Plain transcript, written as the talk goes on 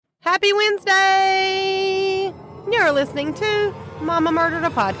Happy Wednesday! You're listening to Mama Murdered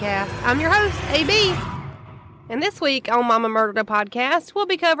a Podcast. I'm your host, AB. And this week on Mama Murdered a Podcast, we'll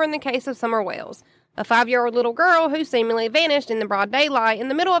be covering the case of Summer Wells, a 5-year-old little girl who seemingly vanished in the broad daylight in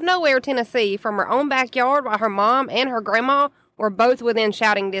the middle of nowhere, Tennessee, from her own backyard while her mom and her grandma were both within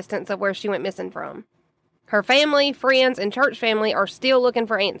shouting distance of where she went missing from. Her family, friends, and church family are still looking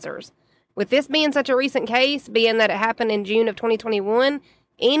for answers. With this being such a recent case, being that it happened in June of 2021,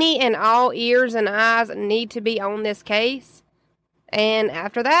 any and all ears and eyes need to be on this case. And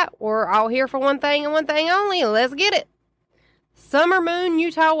after that, we're all here for one thing and one thing only. Let's get it. Summer Moon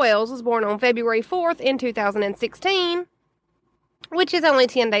Utah Wells was born on February 4th in 2016, which is only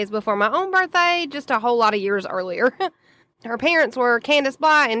 10 days before my own birthday, just a whole lot of years earlier. Her parents were Candace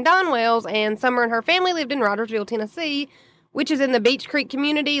Bly and Don Wells, and Summer and her family lived in Rogersville, Tennessee, which is in the Beech Creek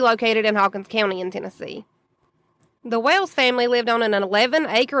community located in Hawkins County in Tennessee. The Wells family lived on an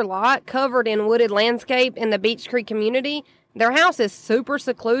 11-acre lot covered in wooded landscape in the Beech Creek community. Their house is super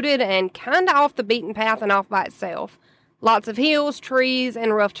secluded and kind of off the beaten path and off by itself. Lots of hills, trees,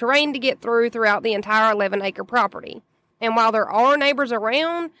 and rough terrain to get throughout the entire 11-acre property. And while there are neighbors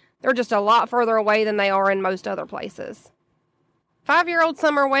around, they're just a lot further away than they are in most other places. 5-year-old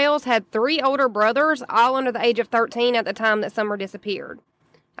Summer Wells had 3 older brothers, all under the age of 13 at the time that Summer disappeared.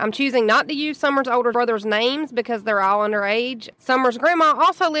 I'm choosing not to use Summer's older brothers' names because they're all underage. Summer's grandma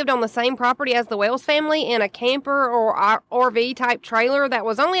also lived on the same property as the Wells family in a camper or RV type trailer that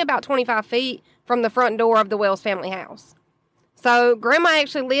was only about 25 feet from the front door of the Wells family house. So grandma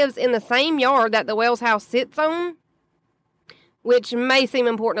actually lives in the same yard that the Wells house sits on, which may seem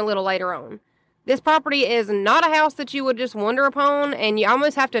important a little later on. This property is not a house that you would just wander upon, and you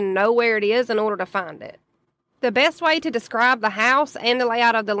almost have to know where it is in order to find it. The best way to describe the house and the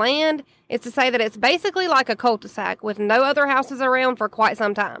layout of the land is to say that it's basically like a cul-de-sac with no other houses around for quite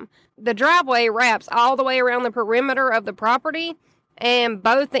some time. The driveway wraps all the way around the perimeter of the property, and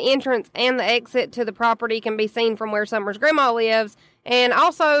both the entrance and the exit to the property can be seen from where Summer's grandma lives, and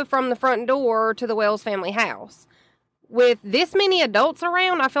also from the front door to the Wells family house. With this many adults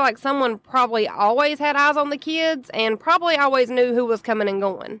around, I feel like someone probably always had eyes on the kids and probably always knew who was coming and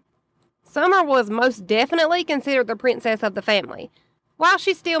going. Summer was most definitely considered the princess of the family. While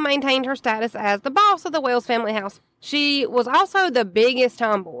she still maintained her status as the boss of the Wells family house, she was also the biggest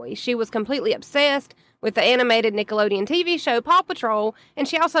tomboy. She was completely obsessed with the animated Nickelodeon TV show Paw Patrol, and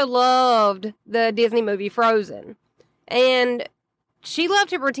she also loved the Disney movie Frozen. And she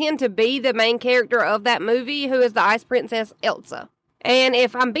loved to pretend to be the main character of that movie, who is the ice princess Elsa. And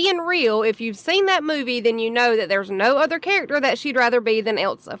if I'm being real, if you've seen that movie, then you know that there's no other character that she'd rather be than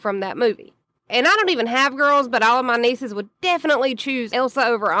Elsa from that movie. And I don't even have girls, but all of my nieces would definitely choose Elsa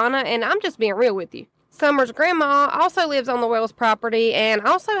over Anna, and I'm just being real with you. Summer's grandma also lives on the Wells property and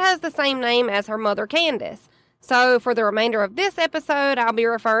also has the same name as her mother, Candace. So for the remainder of this episode, I'll be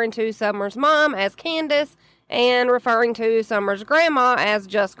referring to Summer's mom as Candace and referring to Summer's grandma as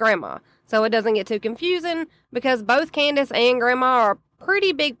just Grandma. So it doesn't get too confusing, because both Candace and Grandma are a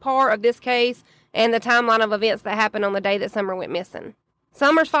pretty big part of this case and the timeline of events that happened on the day that Summer went missing.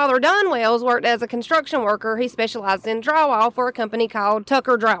 Summer's father, Don Wells, worked as a construction worker. He specialized in drywall for a company called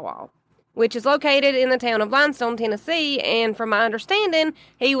Tucker Drywall, which is located in the town of Limestone, Tennessee, and from my understanding,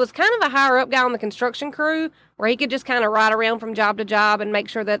 he was kind of a higher-up guy on the construction crew, where he could just kind of ride around from job to job and make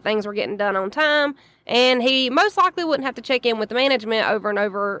sure that things were getting done on time, and he most likely wouldn't have to check in with the management over and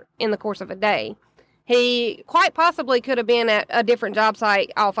over in the course of a day. He quite possibly could have been at a different job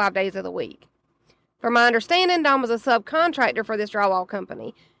site all 5 days of the week. From my understanding, Don was a subcontractor for this drywall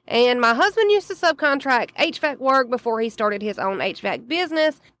company, and my husband used to subcontract HVAC work before he started his own HVAC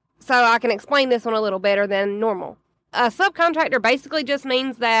business, so I can explain this one a little better than normal. A subcontractor basically just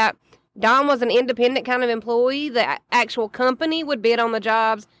means that Don was an independent kind of employee. The actual company would bid on the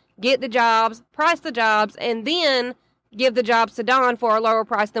jobs, get the jobs, price the jobs, and then give the jobs to Don for a lower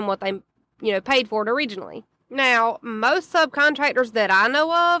price than what they, paid for it originally. Now, most subcontractors that I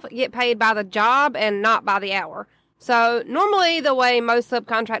know of get paid by the job and not by the hour. So normally the way most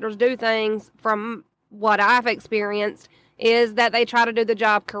subcontractors do things, from what I've experienced, is that they try to do the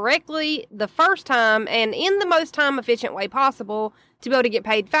job correctly the first time and in the most time-efficient way possible to be able to get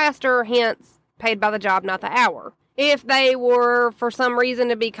paid faster, hence paid by the job, not the hour. If they were, for some reason,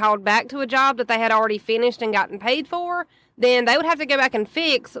 to be called back to a job that they had already finished and gotten paid for, then they would have to go back and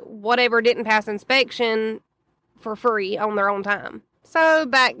fix whatever didn't pass inspection for free on their own time. So,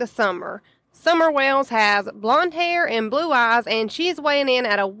 back to Summer. Summer Wells has blonde hair and blue eyes, and she's weighing in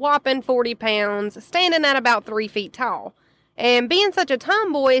at a whopping 40 pounds, standing at about 3 feet tall. And being such a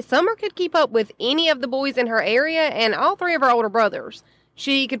tomboy, Summer could keep up with any of the boys in her area and all 3 of her older brothers.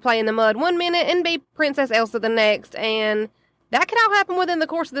 She could play in the mud one minute and be Princess Elsa the next, and that could all happen within the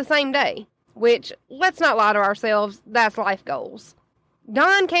course of the same day, which, let's not lie to ourselves, that's life goals.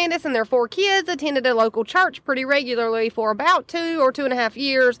 Don, Candace, and their 4 kids attended a local church pretty regularly for about 2 or 2.5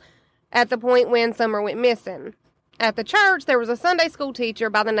 years at the point when Summer went missing. At the church, there was a Sunday school teacher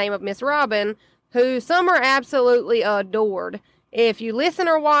by the name of Miss Robin, who Summer absolutely adored. If you listen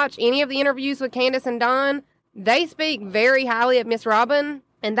or watch any of the interviews with Candace and Don, they speak very highly of Miss Robin,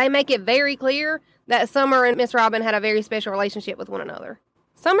 and they make it very clear that Summer and Miss Robin had a very special relationship with one another.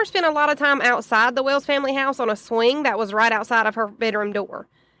 Summer spent a lot of time outside the Wells family house on a swing that was right outside of her bedroom door.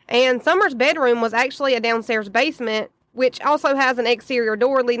 And Summer's bedroom was actually a downstairs basement, which also has an exterior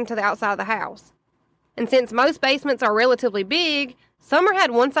door leading to the outside of the house. And since most basements are relatively big, Summer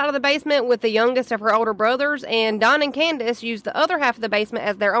had one side of the basement with the youngest of her older brothers, and Don and Candace used the other half of the basement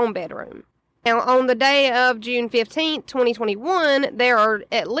as their own bedroom. Now, on the day of June 15th, 2021, there are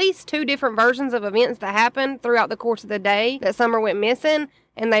at least 2 different versions of events that happened throughout the course of the day that Summer went missing,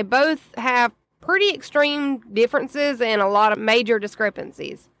 and they both have pretty extreme differences and a lot of major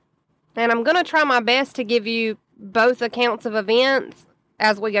discrepancies. And I'm going to try my best to give you both accounts of events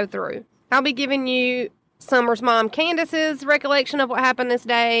as we go through. I'll be giving you Summer's mom Candace's recollection of what happened this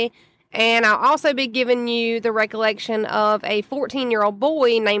day, and I'll also be giving you the recollection of a 14-year-old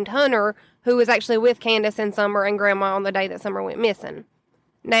boy named Hunter who was actually with Candace and Summer and Grandma on the day that Summer went missing.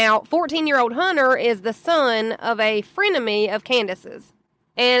 Now, 14-year-old Hunter is the son of a frenemy of Candace's.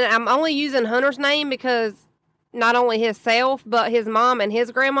 And I'm only using Hunter's name because not only himself, but his mom and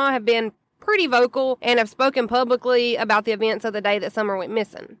his grandma have been pretty vocal and have spoken publicly about the events of the day that Summer went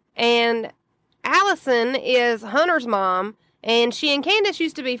missing. And Allison is Hunter's mom, and she and Candace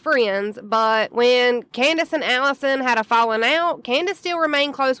used to be friends, but when Candace and Allison had a falling out, Candace still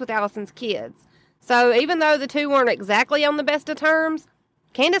remained close with Allison's kids. So even though the two weren't exactly on the best of terms,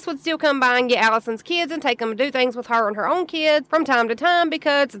 Candace would still come by and get Allison's kids and take them to do things with her and her own kids from time to time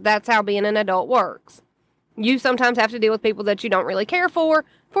because that's how being an adult works. You sometimes have to deal with people that you don't really care for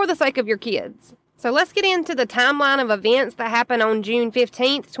the sake of your kids. So let's get into the timeline of events that happened on June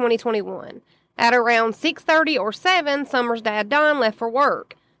 15th, 2021. At around 6:30 or 7, Summer's dad, Don, left for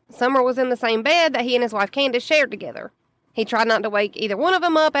work. Summer was in the same bed that he and his wife, Candace, shared together. He tried not to wake either one of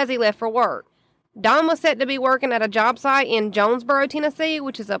them up as he left for work. Don was set to be working at a job site in Jonesboro, Tennessee,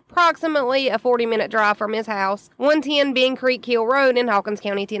 which is approximately a 40-minute drive from his house, 110 Bend Creek Hill Road in Hawkins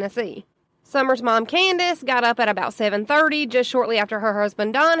County, Tennessee. Summer's mom, Candace, got up at about 7:30, just shortly after her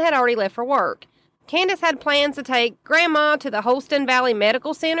husband, Don, had already left for work. Candace had plans to take Grandma to the Holston Valley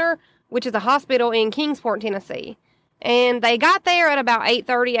Medical Center, which is a hospital in Kingsport, Tennessee. And they got there at about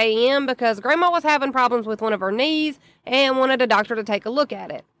 8:30 a.m. because Grandma was having problems with one of her knees and wanted a doctor to take a look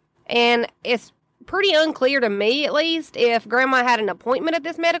at it. And it's pretty unclear to me, at least, if Grandma had an appointment at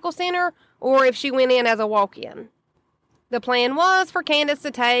this medical center or if she went in as a walk-in. The plan was for Candace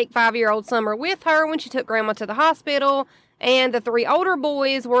to take 5-year-old Summer with her when she took Grandma to the hospital, and the 3 older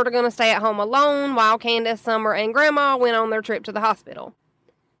boys were going to stay at home alone while Candace, Summer, and Grandma went on their trip to the hospital.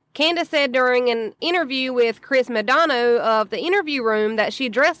 Candace said during an interview with Chris Madano of The Interview Room that she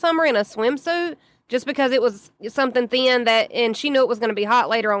dressed Summer in a swimsuit just because it was something thin and she knew it was going to be hot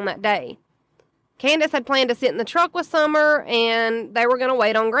later on that day. Candace had planned to sit in the truck with Summer, and they were going to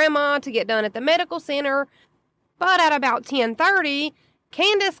wait on Grandma to get done at the medical center. But at about 10:30,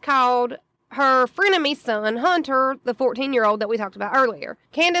 Candace called her frenemy's son, Hunter, the 14-year-old that we talked about earlier.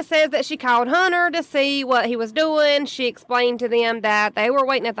 Candace says that she called Hunter to see what he was doing. She explained to them that they were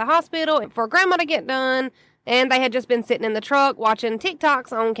waiting at the hospital for Grandma to get done, and they had just been sitting in the truck watching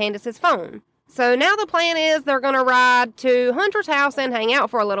TikToks on Candace's phone. So now the plan is they're going to ride to Hunter's house and hang out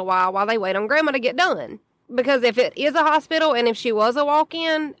for a little while they wait on Grandma to get done. Because if it is a hospital and if she was a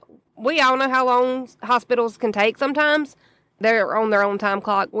walk-in, we all know how long hospitals can take sometimes. They're on their own time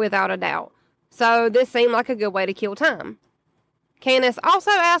clock without a doubt. So this seemed like a good way to kill time. Candace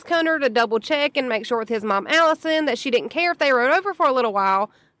also asked Hunter to double check and make sure with his mom Allison that she didn't care if they rode over for a little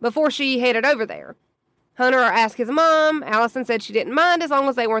while before she headed over there. Hunter asked his mom. Allison said she didn't mind as long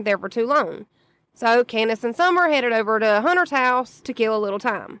as they weren't there for too long. So Candace and Summer headed over to Hunter's house to kill a little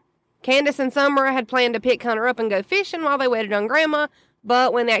time. Candace and Summer had planned to pick Hunter up and go fishing while they waited on Grandma,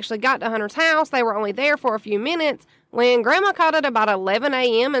 but when they actually got to Hunter's house, they were only there for a few minutes when Grandma called at about 11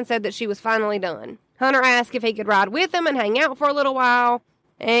 a.m. and said that she was finally done. Hunter asked if he could ride with them and hang out for a little while,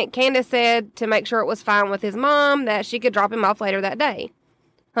 and Candace said to make sure it was fine with his mom that she could drop him off later that day.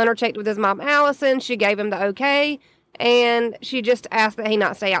 Hunter checked with his mom Allison. She gave him the okay, and she just asked that he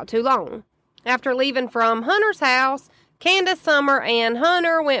not stay out too long. After leaving from Hunter's house, Candace, Summer, and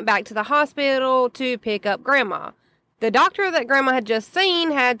Hunter went back to the hospital to pick up Grandma. The doctor that Grandma had just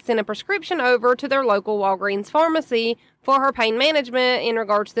seen had sent a prescription over to their local Walgreens pharmacy for her pain management in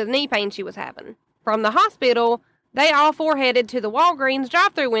regards to the knee pain she was having. From the hospital, they all four headed to the Walgreens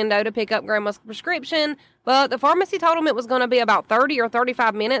drive-thru window to pick up Grandma's prescription, but the pharmacy told them it was going to be about 30 or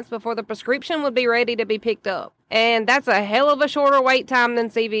 35 minutes before the prescription would be ready to be picked up. And that's a hell of a shorter wait time than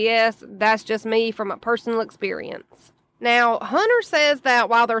CVS. That's just me from a personal experience. Now, Hunter says that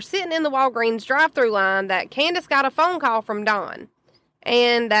while they're sitting in the Walgreens drive-thru line, that Candace got a phone call from Don,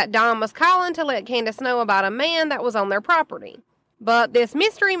 and that Don was calling to let Candace know about a man that was on their property. But this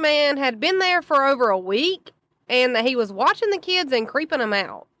mystery man had been there for over a week, and that he was watching the kids and creeping them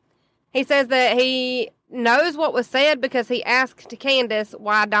out. He says that he knows what was said because he asked Candace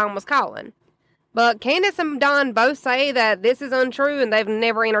why Don was calling. But Candace and Don both say that this is untrue and they've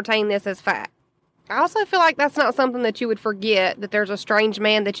never entertained this as fact. I also feel like that's not something that you would forget, that there's a strange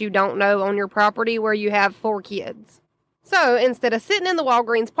man that you don't know on your property where you have 4 kids. So, instead of sitting in the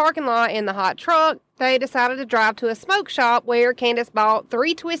Walgreens parking lot in the hot truck, they decided to drive to a smoke shop where Candace bought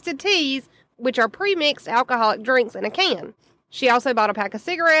 3 Twisted Teas, which are pre-mixed alcoholic drinks in a can. She also bought a pack of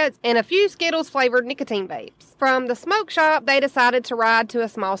cigarettes and a few Skittles-flavored nicotine vapes. From the smoke shop, they decided to ride to a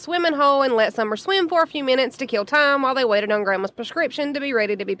small swimming hole and let Summer swim for a few minutes to kill time while they waited on Grandma's prescription to be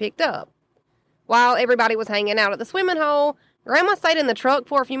ready to be picked up. While everybody was hanging out at the swimming hole, Grandma stayed in the truck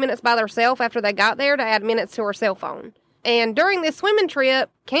for a few minutes by herself after they got there to add minutes to her cell phone. And during this swimming trip,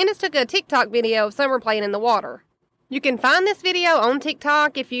 Candace took a TikTok video of Summer playing in the water. You can find this video on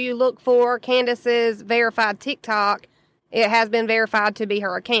TikTok if you look for Candace's verified TikTok. It has been verified to be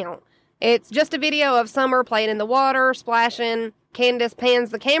her account. It's just a video of Summer playing in the water, splashing. Candace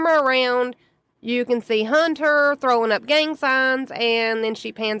pans the camera around. You can see Hunter throwing up gang signs, and then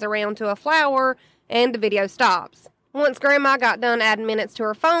she pans around to a flower, and the video stops. Once Grandma got done adding minutes to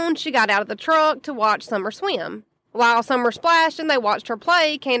her phone, she got out of the truck to watch Summer swim. While Summer splashed and they watched her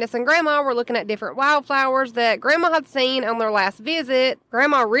play, Candace and Grandma were looking at different wildflowers that Grandma had seen on their last visit.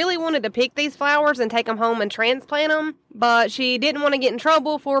 Grandma really wanted to pick these flowers and take them home and transplant them, but she didn't want to get in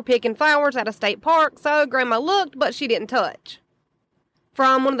trouble for picking flowers at a state park, so Grandma looked, but she didn't touch.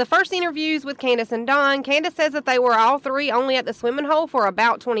 From one of the first interviews with Candace and Don, Candace says that they were all 3 only at the swimming hole for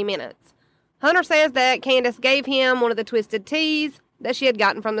about 20 minutes. Hunter says that Candace gave him one of the Twisted Teas that she had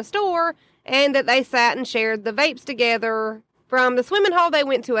gotten from the store, and that they sat and shared the vapes together. From the swimming hole, they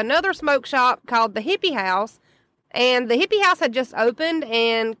went to another smoke shop called the Hippie House, and the Hippie House had just opened,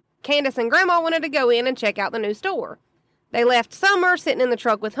 and Candace and Grandma wanted to go in and check out the new store. They left Summer sitting in the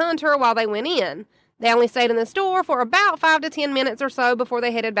truck with Hunter while they went in. They only stayed in the store for about 5 to 10 minutes or so before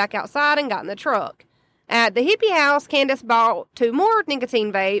they headed back outside and got in the truck. At the Hippie House, Candace bought 2 more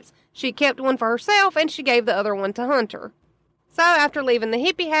nicotine vapes. She kept one for herself, and she gave the other one to Hunter. So after leaving the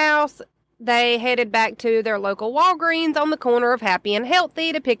Hippie House, they headed back to their local Walgreens on the corner of Happy and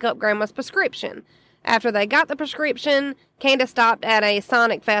Healthy to pick up Grandma's prescription. After they got the prescription, Candace stopped at a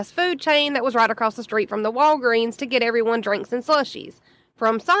Sonic fast food chain that was right across the street from the Walgreens to get everyone drinks and slushies.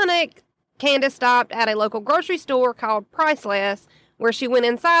 From Sonic, Candace stopped at a local grocery store called Priceless, where she went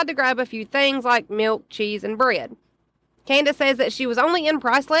inside to grab a few things like milk, cheese, and bread. Candace says that she was only in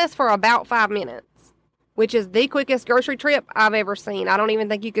Priceless for about 5 minutes, which is the quickest grocery trip I've ever seen. I don't even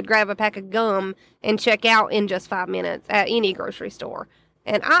think you could grab a pack of gum and check out in just 5 minutes at any grocery store.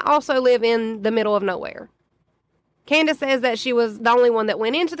 And I also live in the middle of nowhere. Candace says that she was the only one that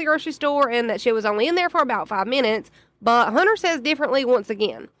went into the grocery store and that she was only in there for about 5 minutes, but Hunter says differently once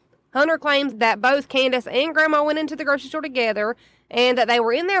again. Hunter claims that both Candace and Grandma went into the grocery store together and that they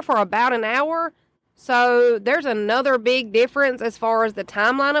were in there for about an hour. So there's another big difference as far as the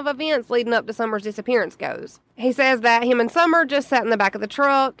timeline of events leading up to Summer's disappearance goes. He says that him and Summer just sat in the back of the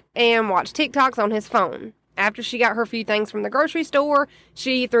truck and watched TikToks on his phone. After she got her few things from the grocery store,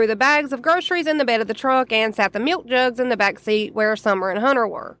 she threw the bags of groceries in the bed of the truck and sat the milk jugs in the back seat where Summer and Hunter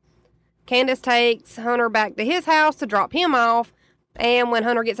were. Candace takes Hunter back to his house to drop him off, and when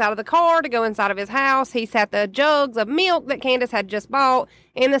Hunter gets out of the car to go inside of his house, he sat the jugs of milk that Candace had just bought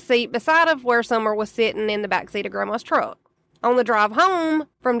in the seat beside of where Summer was sitting in the back seat of Grandma's truck. On the drive home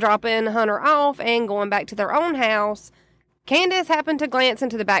from dropping Hunter off and going back to their own house, Candace happened to glance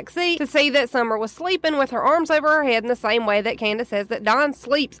into the back seat to see that Summer was sleeping with her arms over her head in the same way that Candace says that Don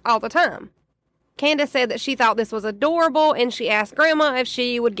sleeps all the time. Candace said that she thought this was adorable, and she asked Grandma if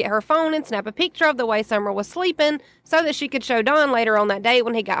she would get her phone and snap a picture of the way Summer was sleeping so that she could show Don later on that day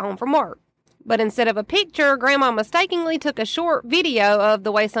when he got home from work. But instead of a picture, Grandma mistakenly took a short video of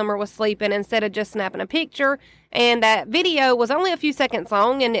the way Summer was sleeping instead of just snapping a picture, and that video was only a few seconds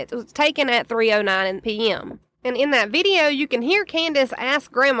long, and it was taken at 3:09 p.m. And in that video, you can hear Candace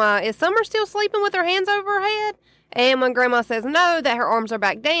ask Grandma, is Summer still sleeping with her hands over her head? And when Grandma says no, that her arms are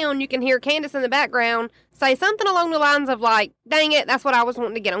back down, you can hear Candace in the background say something along the lines of like, dang it, that's what I was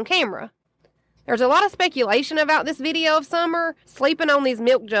wanting to get on camera. There's a lot of speculation about this video of Summer sleeping on these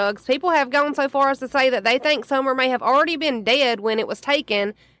milk jugs. People have gone so far as to say that they think Summer may have already been dead when it was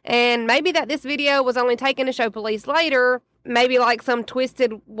taken, and maybe that this video was only taken to show police later, maybe like some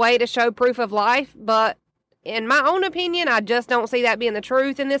twisted way to show proof of life, but in my own opinion, I just don't see that being the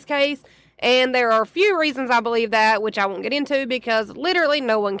truth in this case. And there are a few reasons I believe that, which I won't get into because literally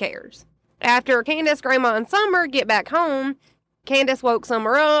no one cares. After Candace, Grandma, and Summer get back home, Candace woke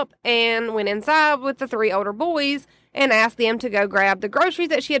Summer up and went inside with the 3 older boys and asked them to go grab the groceries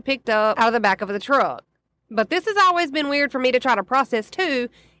that she had picked up out of the back of the truck. But this has always been weird for me to try to process too.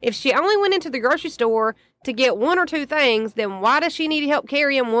 If she only went into the grocery store to get 1 or 2 things, then why does she need help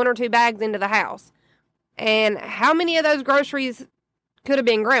carrying 1 or 2 bags into the house? And how many of those groceries could have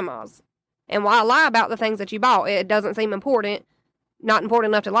been Grandma's? And why lie about the things that you bought? It doesn't seem important, not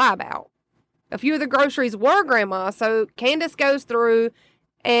important enough to lie about. A few of the groceries were Grandma's, so Candace goes through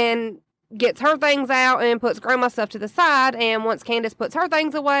and gets her things out and puts Grandma's stuff to the side, and once Candace puts her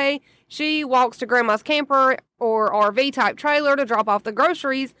things away, she walks to Grandma's camper or RV type trailer to drop off the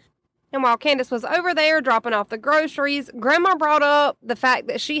groceries. And while Candace was over there dropping off the groceries, Grandma brought up the fact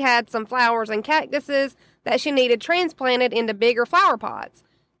that she had some flowers and cactuses that she needed transplanted into bigger flower pots.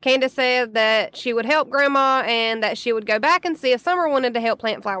 Candace said that she would help Grandma and that she would go back and see if Summer wanted to help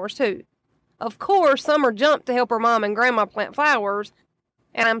plant flowers too. Of course, Summer jumped to help her mom and Grandma plant flowers,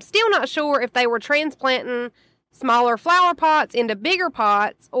 and I'm still not sure if they were transplanting smaller flower pots into bigger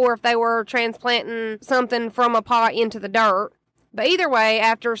pots or if they were transplanting something from a pot into the dirt. But either way,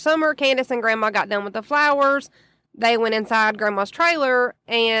 after Summer, Candace, and Grandma got done with the flowers, they went inside Grandma's trailer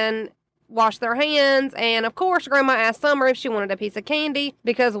and washed their hands, and of course Grandma asked Summer if she wanted a piece of candy,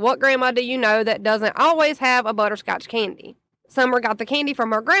 because what grandma do you know that doesn't always have a butterscotch candy? Summer got the candy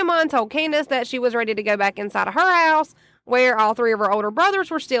from her grandma and told Candace that she was ready to go back inside of her house, where all 3 of her older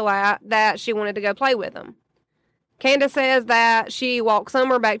brothers were still at, that she wanted to go play with them. Candace says that she walked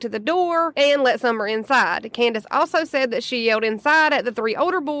Summer back to the door and let Summer inside. Candace also said that she yelled inside at the 3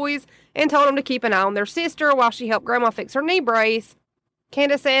 older boys and told them to keep an eye on their sister while she helped Grandma fix her knee brace.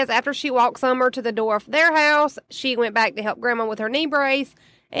 Candace says after she walked Summer to the door of their house, she went back to help Grandma with her knee brace,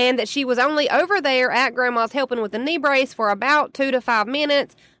 and that she was only over there at Grandma's helping with the knee brace for about 2 to 5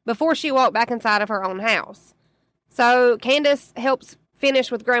 minutes before she walked back inside of her own house. So Candace helps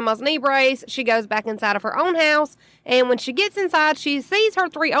finish with Grandma's knee brace. She goes back inside of her own house, and when she gets inside, she sees her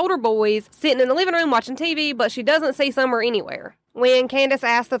 3 older boys sitting in the living room watching TV, but she doesn't see Summer anywhere. When Candace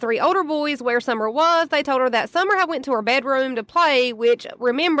asked the 3 older boys where Summer was, they told her that Summer had went to her bedroom to play, which,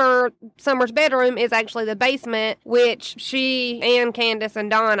 remember, Summer's bedroom is actually the basement, which she and Candace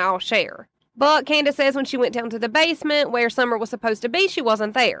and Dawn all share. But Candace says when she went down to the basement where Summer was supposed to be, she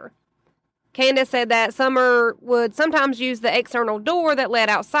wasn't there. Candace said that Summer would sometimes use the external door that led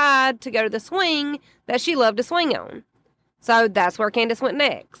outside to go to the swing that she loved to swing on. So that's where Candace went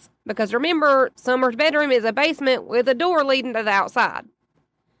next. Because remember, Summer's bedroom is a basement with a door leading to the outside.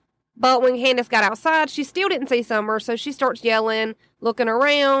 But when Candace got outside, she still didn't see Summer, so she starts yelling, looking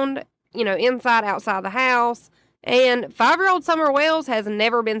around, inside, outside the house. And 5-year-old Summer Wells has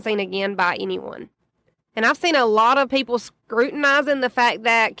never been seen again by anyone. And I've seen a lot of people scrutinizing the fact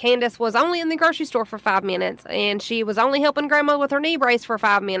that Candace was only in the grocery store for 5 minutes, and she was only helping Grandma with her knee brace for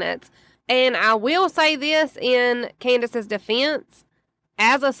 5 minutes. And I will say this in Candace's defense.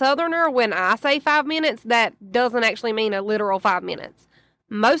 As a Southerner, when I say 5 minutes, that doesn't actually mean a literal 5 minutes.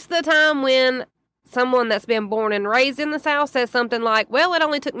 Most of the time when someone that's been born and raised in the South says something like, well, it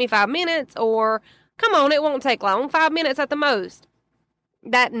only took me 5 minutes, or, come on, it won't take long, 5 minutes at the most.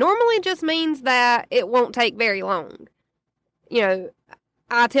 That normally just means that it won't take very long.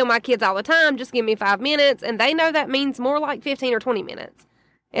 I tell my kids all the time, just give me 5 minutes, and they know that means more like 15 or 20 minutes.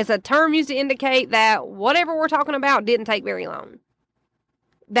 It's a term used to indicate that whatever we're talking about didn't take very long.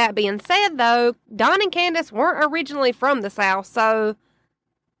 That being said, though, Dawn and Candace weren't originally from the South, so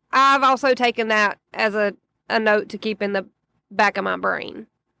I've also taken that as a note to keep in the back of my brain.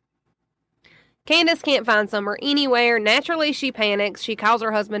 Candace can't find Summer anywhere. Naturally, she panics. She calls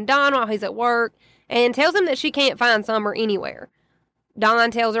her husband Don while he's at work and tells him that she can't find Summer anywhere.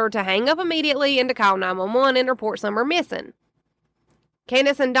 Don tells her to hang up immediately and to call 911 and report Summer missing.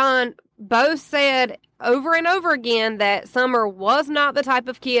 Candace and Don both said over and over again that Summer was not the type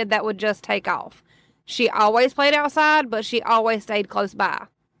of kid that would just take off. She always played outside, but she always stayed close by.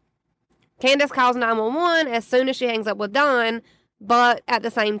 Candace calls 911 as soon as she hangs up with Don, but at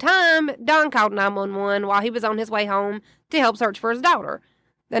the same time, Don called 911 while he was on his way home to help search for his daughter.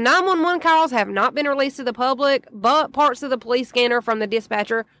 The 911 calls have not been released to the public, but parts of the police scanner from the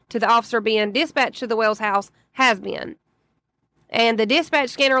dispatcher to the officer being dispatched to the Wells house has been. And the dispatch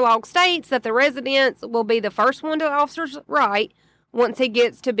scanner log states that the residence will be the first one to the officer's right once he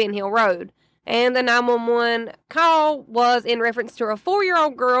gets to Ben Hill Road. And the 911 call was in reference to a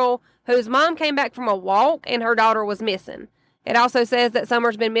 4-year-old girl whose mom came back from a walk and her daughter was missing. It also says that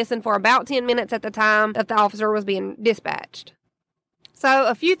Summer's been missing for about 10 minutes at the time that the officer was being dispatched. So,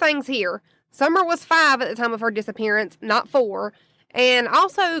 a few things here. Summer was 5 at the time of her disappearance, not 4. And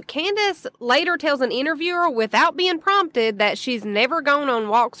also, Candace later tells an interviewer without being prompted that she's never gone on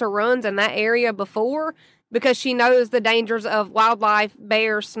walks or runs in that area before because she knows the dangers of wildlife,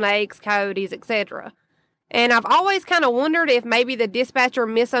 bears, snakes, coyotes, etc. And I've always kind of wondered if maybe the dispatcher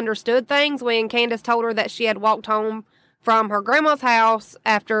misunderstood things when Candace told her that she had walked home from her grandma's house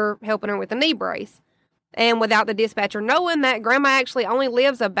after helping her with a knee brace. And without the dispatcher knowing that Grandma actually only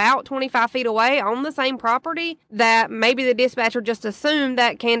lives about 25 feet away on the same property, that maybe the dispatcher just assumed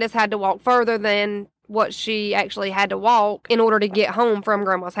that Candace had to walk further than what she actually had to walk in order to get home from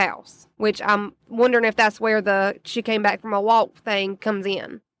Grandma's house. Which I'm wondering if that's where the she came back from a walk thing comes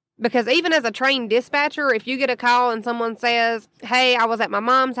in. Because even as a trained dispatcher, if you get a call and someone says, hey, I was at my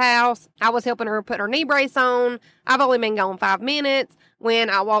mom's house, I was helping her put her knee brace on, I've only been gone 5 minutes,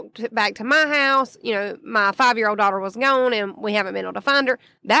 when I walked back to my house, my 5-year-old daughter was gone and we haven't been able to find her,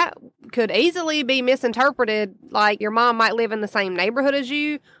 that could easily be misinterpreted like your mom might live in the same neighborhood as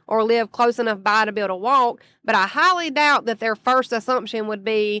you or live close enough by to be able to walk, but I highly doubt that their first assumption would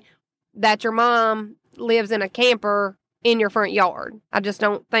be that your mom lives in a camper in your front yard. I just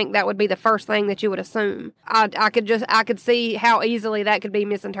don't think that would be the first thing that you would assume. I could see how easily that could be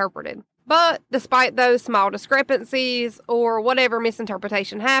misinterpreted. But despite those small discrepancies or whatever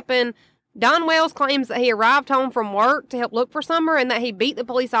misinterpretation happened, Don Wells claims that he arrived home from work to help look for Summer and that he beat the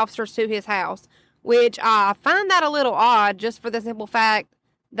police officers to his house, which I find that a little odd just for the simple fact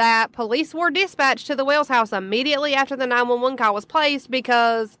that police were dispatched to the Wells house immediately after the 911 call was placed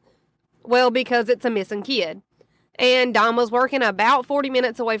because it's a missing kid. And Don was working about 40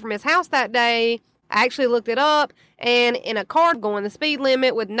 minutes away from his house that day. I actually looked it up, and in a car going the speed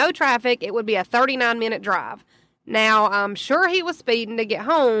limit with no traffic, it would be a 39-minute drive. Now, I'm sure he was speeding to get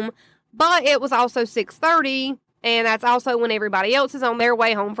home, but it was also 6:30, and that's also when everybody else is on their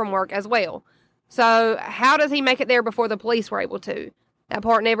way home from work as well. So, how does he make it there before the police were able to? That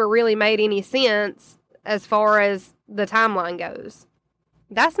part never really made any sense as far as the timeline goes.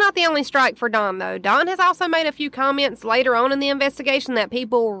 That's not the only strike for Don, though. Don has also made a few comments later on in the investigation that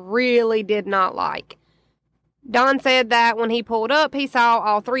people really did not like. Don said that when he pulled up, he saw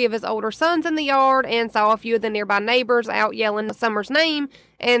all 3 of his older sons in the yard and saw a few of the nearby neighbors out yelling Summer's name,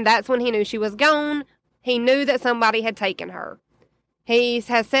 and that's when he knew she was gone. He knew that somebody had taken her. He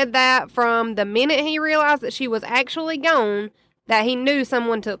has said that from the minute he realized that she was actually gone, that he knew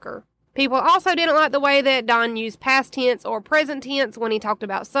someone took her. People also didn't like the way that Don used past tense or present tense when he talked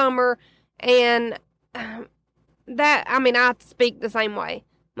about Summer, and I speak the same way.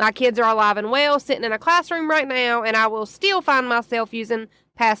 My kids are alive and well, sitting in a classroom right now, and I will still find myself using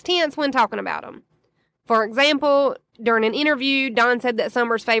past tense when talking about them. For example, during an interview, Don said that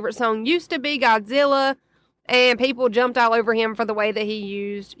Summer's favorite song used to be Godzilla, and people jumped all over him for the way that he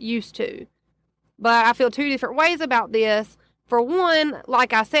used to. But I feel 2 different ways about this. For one,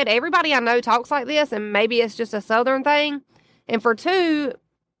 like I said, everybody I know talks like this, and maybe it's just a Southern thing. And for 2,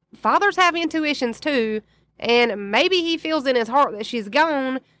 fathers have intuitions too, and maybe he feels in his heart that she's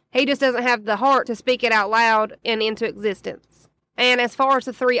gone. He just doesn't have the heart to speak it out loud and into existence. And as far as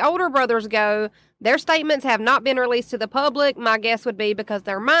the 3 older brothers go, their statements have not been released to the public. My guess would be because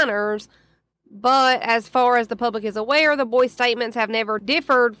they're minors. But as far as the public is aware, the boys' statements have never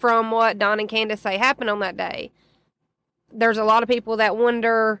differed from what Don and Candace say happened on that day. There's a lot of people that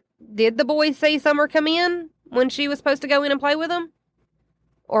wonder, did the boys see Summer come in when she was supposed to go in and play with them?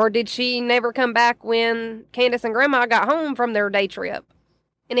 Or did she never come back when Candace and Grandma got home from their day trip?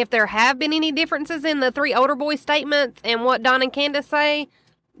 And if there have been any differences in the 3 older boys' statements and what Don and Candace say,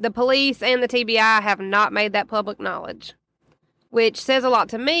 the police and the TBI have not made that public knowledge. Which says a lot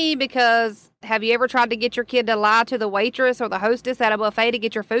to me because have you ever tried to get your kid to lie to the waitress or the hostess at a buffet to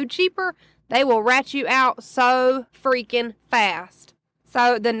get your food cheaper? They will rat you out so freaking fast.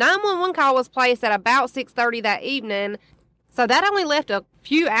 So the 911 call was placed at about 6:30 that evening. So that only left a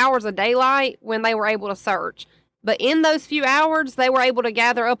few hours of daylight when they were able to search. But in those few hours, they were able to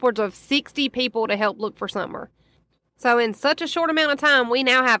gather upwards of 60 people to help look for Summer. So in such a short amount of time, we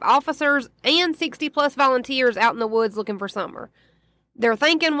now have officers and 60 plus volunteers out in the woods looking for Summer. Their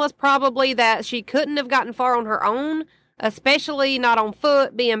thinking was probably that she couldn't have gotten far on her own, especially not on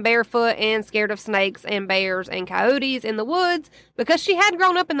foot, being barefoot and scared of snakes and bears and coyotes in the woods, because she had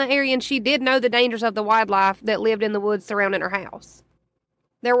grown up in the area and she did know the dangers of the wildlife that lived in the woods surrounding her house.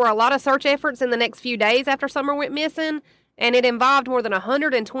 There were a lot of search efforts in the next few days after Summer went missing, and it involved more than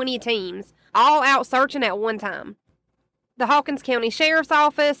 120 teams, all out searching at one time. The Hawkins County Sheriff's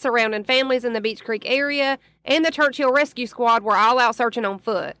Office, surrounding families in the Beech Creek area, and the Churchill Rescue Squad were all out searching on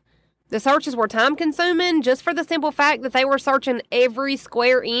foot. The searches were time-consuming just for the simple fact that they were searching every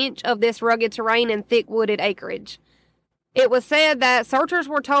square inch of this rugged terrain and thick wooded acreage. It was said that searchers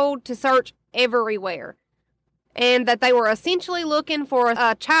were told to search everywhere, and that they were essentially looking for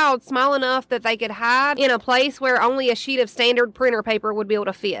a child small enough that they could hide in a place where only a sheet of standard printer paper would be able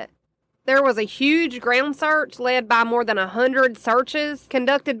to fit. There was a huge ground search led by more than 100 searches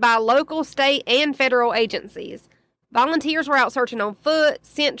conducted by local, state, and federal agencies. Volunteers were out searching on foot,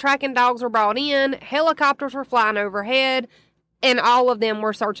 scent tracking dogs were brought in, helicopters were flying overhead, and all of them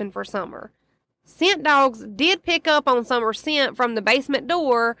were searching for Summer. Scent dogs did pick up on Summer's scent from the basement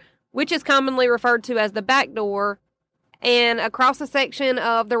door, which is commonly referred to as the back door, and across a section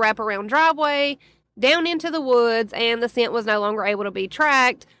of the wraparound driveway, down into the woods, and the scent was no longer able to be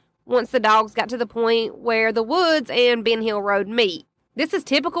tracked once the dogs got to the point where the woods and Ben Hill Road meet. This is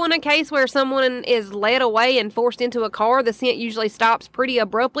typical in a case where someone is led away and forced into a car. The scent usually stops pretty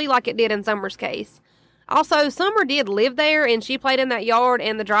abruptly like it did in Summer's case. Also, Summer did live there, and she played in that yard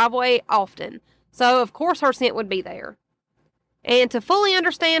and the driveway often, so of course her scent would be there. And to fully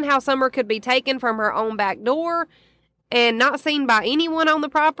understand how Summer could be taken from her own back door and not seen by anyone on the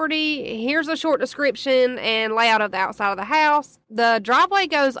property, here's a short description and layout of the outside of the house. The driveway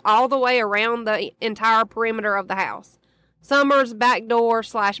goes all the way around the entire perimeter of the house. Summer's back door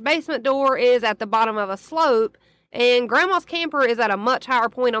 / basement door is at the bottom of a slope, and Grandma's camper is at a much higher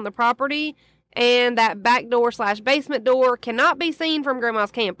point on the property, and that back door / basement door cannot be seen from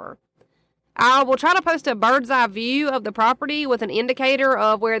Grandma's camper. I will try to post a bird's eye view of the property with an indicator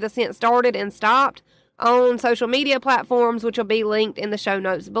of where the scent started and stopped on social media platforms, which will be linked in the show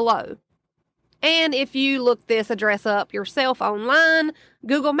notes below. And if you look this address up yourself online,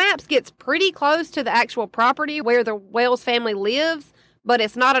 Google Maps gets pretty close to the actual property where the Wells family lives, but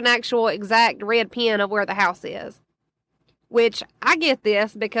it's not an actual exact red pin of where the house is. Which, I get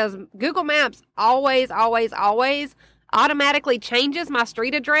this because Google Maps always automatically changes my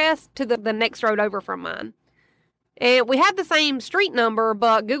street address to the next road over from mine. And we have the same street number,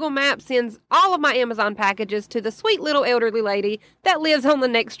 but Google Maps sends all of my Amazon packages to the sweet little elderly lady that lives on the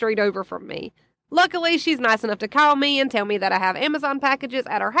next street over from me. Luckily, she's nice enough to call me and tell me that I have Amazon packages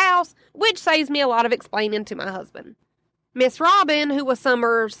at her house, which saves me a lot of explaining to my husband. Miss Robin, who was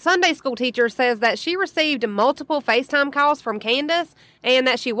Summer's Sunday school teacher, says that she received multiple FaceTime calls from Candace and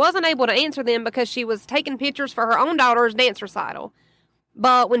that she wasn't able to answer them because she was taking pictures for her own daughter's dance recital.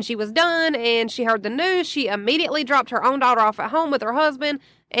 But when she was done and she heard the news, she immediately dropped her own daughter off at home with her husband,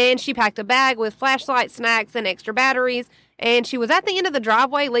 and she packed a bag with flashlights, snacks, and extra batteries, and she was at the end of the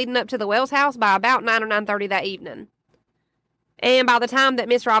driveway leading up to the Wells house by about 9 or 9:30 that evening. And by the time that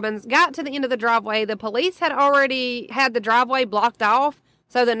Miss Robbins got to the end of the driveway, the police had already had the driveway blocked off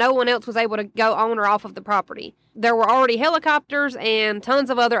so that no one else was able to go on or off of the property. There were already helicopters and tons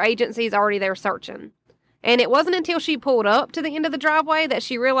of other agencies already there searching. And it wasn't until she pulled up to the end of the driveway that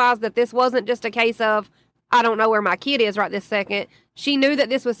she realized that this wasn't just a case of, I don't know where my kid is right this second. She knew that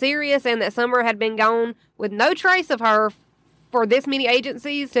this was serious and that Summer had been gone with no trace of her for this many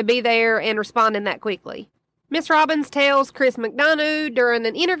agencies to be there and responding that quickly. Miss Robbins tells Chris McDonough during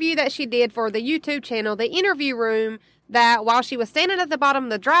an interview that she did for the YouTube channel, The Interview Room, that while she was standing at the bottom of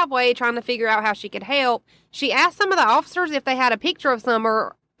the driveway trying to figure out how she could help, she asked some of the officers if they had a picture of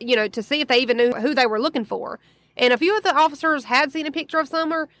Summer, to see if they even knew who they were looking for. And a few of the officers had seen a picture of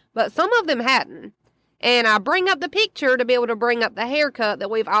Summer, but some of them hadn't. And I bring up the picture to be able to bring up the haircut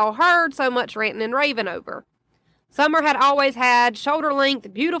that we've all heard so much ranting and raving over. Summer had always had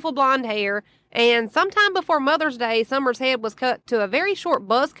shoulder-length, beautiful blonde hair, and sometime before Mother's Day, Summer's head was cut to a very short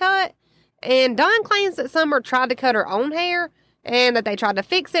buzz cut, and Dawn claims that Summer tried to cut her own hair, and that they tried to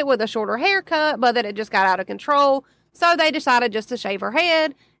fix it with a shorter haircut, but that it just got out of control, so they decided just to shave her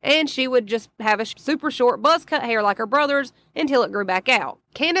head, and she would just have a super short buzz cut hair like her brother's until it grew back out.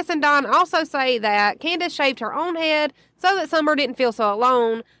 Candace and Dawn also say that Candace shaved her own head so that Summer didn't feel so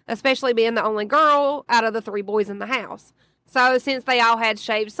alone, especially being the only girl out of the 3 boys in the house. So since they all had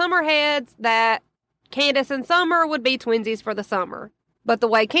shaved summer heads, that Candace and Summer would be twinsies for the summer. But the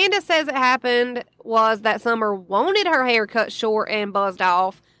way Candace says it happened was that Summer wanted her hair cut short and buzzed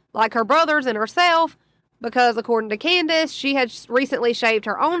off, like her brothers and herself, because according to Candace, she had recently shaved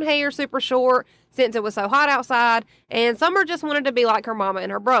her own hair super short since it was so hot outside, and Summer just wanted to be like her mama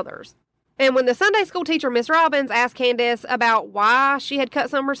and her brothers. And when the Sunday school teacher, Miss Robbins, asked Candace about why she had cut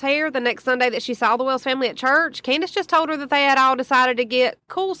Summer's hair the next Sunday that she saw the Wells family at church, Candace just told her that they had all decided to get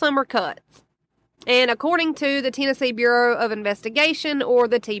cool summer cuts. And according to the Tennessee Bureau of Investigation, or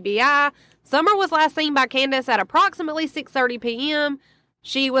the TBI, Summer was last seen by Candace at approximately 6:30 p.m.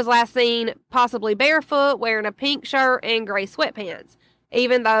 She was last seen possibly barefoot, wearing a pink shirt and gray sweatpants,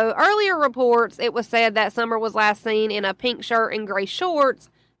 even though earlier reports it was said that Summer was last seen in a pink shirt and gray shorts,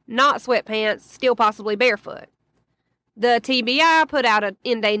 not sweatpants, still possibly barefoot. The TBI put out an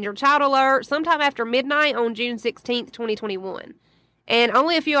endangered child alert sometime after midnight on June 16, 2021. And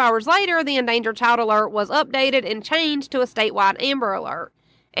only a few hours later, the endangered child alert was updated and changed to a statewide Amber Alert.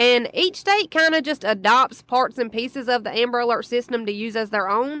 And each state kind of just adopts parts and pieces of the Amber Alert system to use as their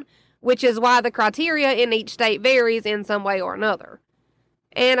own, which is why the criteria in each state varies in some way or another.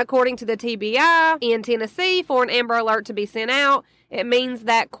 And according to the TBI, in Tennessee, for an Amber Alert to be sent out, it means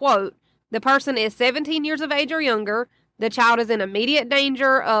that, quote, the person is 17 years of age or younger, the child is in immediate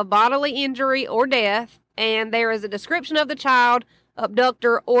danger of bodily injury or death, and there is a description of the child,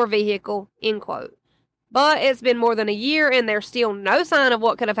 abductor, or vehicle, end quote. But it's been more than a year, and there's still no sign of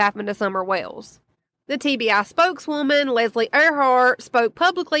what could have happened to Summer Wells. The TBI spokeswoman, Leslie Earhart, spoke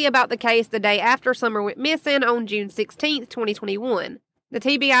publicly about the case the day after Summer went missing on June 16, 2021. The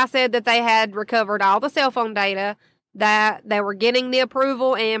TBI said that they had recovered all the cell phone data, that they were getting the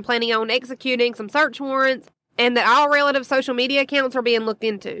approval and planning on executing some search warrants, and that all relative social media accounts are being looked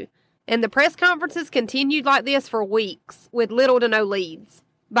into. And the press conferences continued like this for weeks, with little to no leads.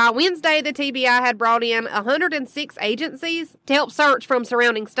 By Wednesday, the TBI had brought in 106 agencies to help search from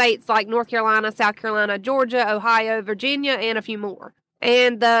surrounding states like North Carolina, South Carolina, Georgia, Ohio, Virginia, and a few more.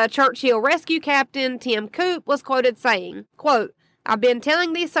 And the Churchill rescue captain, Tim Coop, was quoted saying, quote, I've been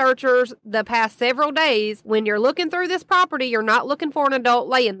telling these searchers the past several days, when you're looking through this property, you're not looking for an adult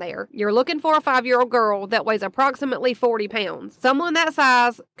laying there. You're looking for a 5-year-old girl that weighs approximately 40 pounds. Someone that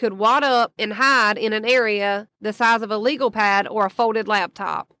size could wad up and hide in an area the size of a legal pad or a folded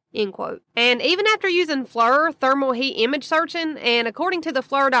laptop, end quote. And even after using FLIR thermal heat image searching, and according to the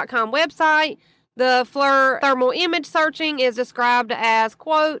FLIR.com website, the FLIR thermal image searching is described as,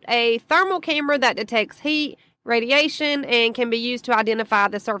 quote, a thermal camera that detects heat, radiation, and can be used to identify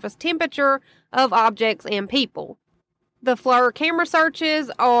the surface temperature of objects and people. The FLIR camera searches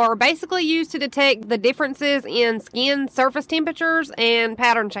are basically used to detect the differences in skin surface temperatures and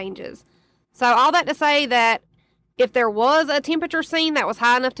pattern changes. So all that to say that if there was a temperature seen that was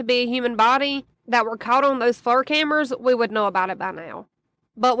high enough to be a human body that were caught on those FLIR cameras, we would know about it by now.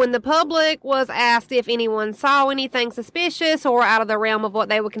 But when the public was asked if anyone saw anything suspicious or out of the realm of what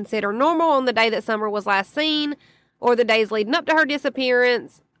they would consider normal on the day that Summer was last seen, or the days leading up to her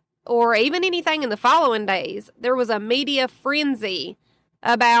disappearance, or even anything in the following days, there was a media frenzy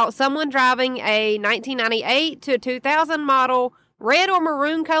about someone driving a 1998 to 2000 model red or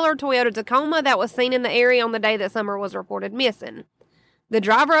maroon colored Toyota Tacoma that was seen in the area on the day that Summer was reported missing. The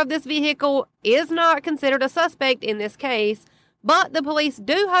driver of this vehicle is not considered a suspect in this case, but the police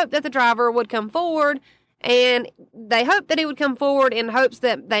do hope that the driver would come forward, and they hope that he would come forward in hopes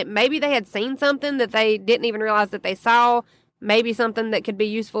that maybe they had seen something that they didn't even realize that they saw, maybe something that could be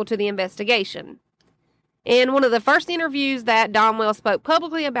useful to the investigation. In one of the first interviews that Don Wells spoke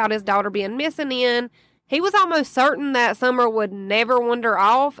publicly about his daughter being missing in, he was almost certain that Summer would never wander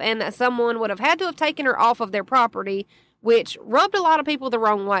off and that someone would have had to have taken her off of their property, which rubbed a lot of people the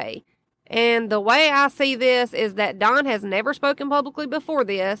wrong way. And the way I see this is that Don has never spoken publicly before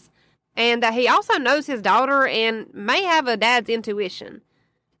this, and that he also knows his daughter and may have a dad's intuition.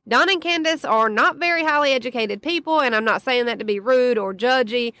 Don and Candace are not very highly educated people, and I'm not saying that to be rude or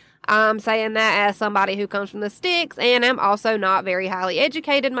judgy. I'm saying that as somebody who comes from the sticks, and am also not very highly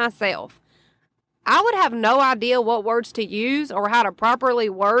educated myself. I would have no idea what words to use or how to properly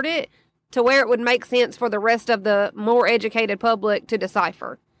word it to where it would make sense for the rest of the more educated public to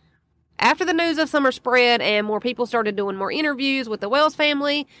decipher. After the news of Summer spread and more people started doing more interviews with the Wells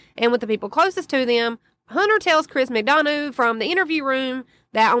family and with the people closest to them, Hunter tells Chris McDonough from the interview room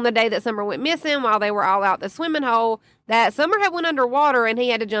that on the day that Summer went missing while they were all out the swimming hole, that Summer had went underwater and he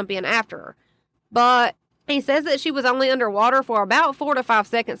had to jump in after her. But he says that she was only underwater for about 4 to 5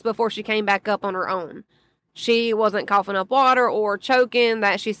 seconds before she came back up on her own. She wasn't coughing up water or choking,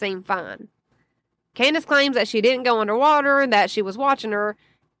 that she seemed fine. Candace claims that she didn't go underwater, that she was watching her.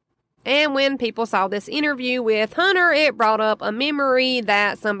 And when people saw this interview with Hunter, it brought up a memory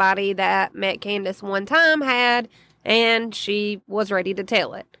that somebody that met Candace one time had, and she was ready to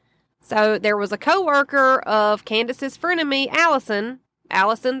tell it. So there was a co-worker of Candace's frenemy, Allison.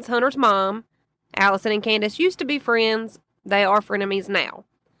 Allison's Hunter's mom. Allison and Candace used to be friends. They are frenemies now.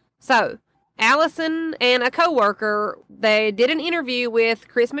 So Allison and a co-worker, they did an interview with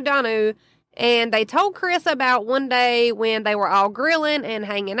Chris Madonu, and they told Chris about one day when they were all grilling and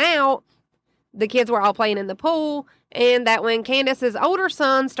hanging out. The kids were all playing in the pool, and that when Candace's older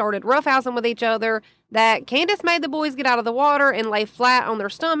sons started roughhousing with each other, that Candace made the boys get out of the water and lay flat on their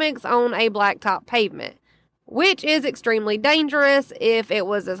stomachs on a blacktop pavement, which is extremely dangerous. If it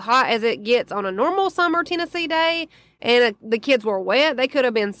was as hot as it gets on a normal summer Tennessee day and the kids were wet, they could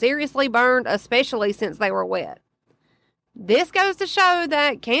have been seriously burned, especially since they were wet. This goes to show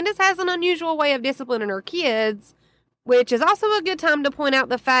that Candace has an unusual way of disciplining her kids, which is also a good time to point out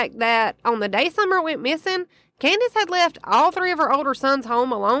the fact that on the day Summer went missing, Candace had left all three of her older sons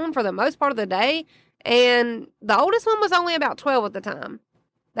home alone for the most part of the day, and the oldest one was only about 12 at the time.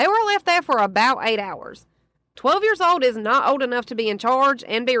 They were left there for about 8 hours. 12 years old is not old enough to be in charge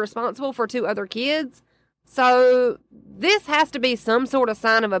and be responsible for 2 other kids, so this has to be some sort of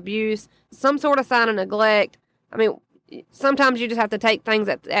sign of abuse, some sort of sign of neglect. I mean, sometimes you just have to take things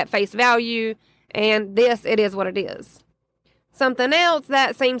at face value, and it is what it is. Something else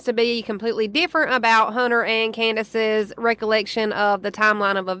that seems to be completely different about Hunter and Candace's recollection of the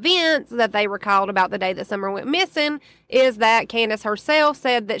timeline of events that they recalled about the day that Summer went missing is that Candace herself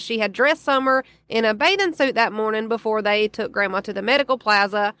said that she had dressed Summer in a bathing suit that morning before they took Grandma to the medical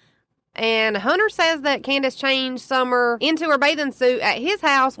plaza. And Hunter says that Candace changed Summer into her bathing suit at his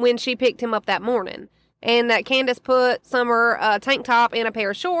house when she picked him up that morning, and that Candace put Summer a tank top and a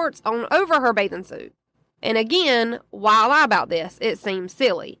pair of shorts on over her bathing suit. And again, why lie about this? It seems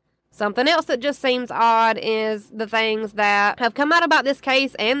silly. Something else that just seems odd is the things that have come out about this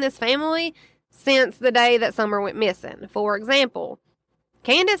case and this family since the day that Summer went missing. For example,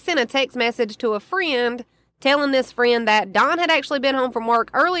 Candace sent a text message to a friend telling this friend that Don had actually been home from work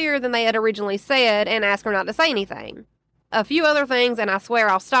earlier than they had originally said and asked her not to say anything. A few other things, and I swear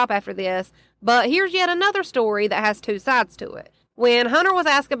I'll stop after this, but here's yet another story that has 2 sides to it. When Hunter was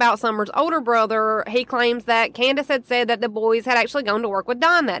asked about Summer's older brother, he claims that Candace had said that the boys had actually gone to work with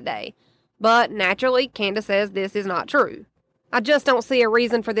Don that day. But naturally, Candace says this is not true. I just don't see a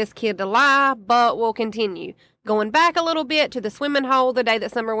reason for this kid to lie, but we'll continue. Going back a little bit to the swimming hole the day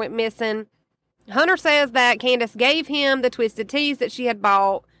that Summer went missing, Hunter says that Candace gave him the twisted teas that she had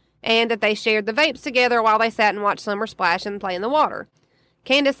bought and that they shared the vapes together while they sat and watched Summer splash and play in the water.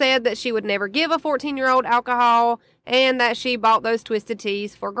 Candace said that she would never give a 14-year-old alcohol and that she bought those twisted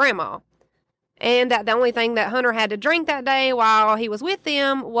teas for Grandma. And that the only thing that Hunter had to drink that day while he was with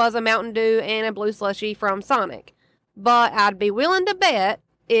them was a Mountain Dew and a blue slushie from Sonic. But I'd be willing to bet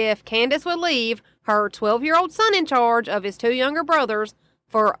if Candace would leave her 12-year-old son in charge of his 2 younger brothers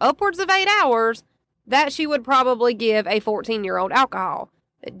for upwards of 8 hours, that she would probably give a 14-year-old alcohol.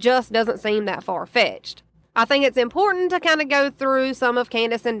 It just doesn't seem that far-fetched. I think it's important to kind of go through some of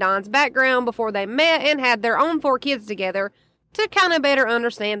Candace and Don's background before they met and had their own 4 kids together to kind of better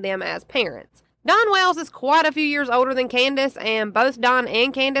understand them as parents. Don Wells is quite a few years older than Candace, and both Don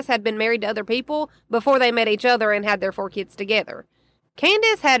and Candace had been married to other people before they met each other and had their 4 kids together.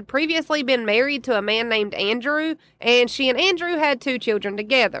 Candace had previously been married to a man named Andrew, and she and Andrew had 2 children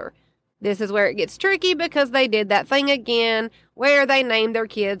together. This is where it gets tricky because they did that thing again where they named their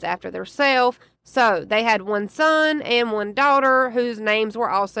kids after theirself. So they had 1 son and 1 daughter whose names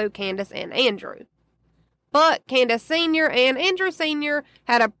were also Candace and Andrew. But Candace Sr. and Andrew Sr.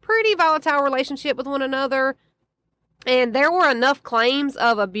 had a pretty volatile relationship with one another, and there were enough claims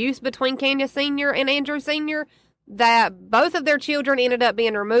of abuse between Candace Sr. and Andrew Sr. that both of their children ended up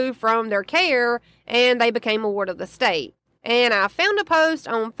being removed from their care and they became a ward of the state. And I found a post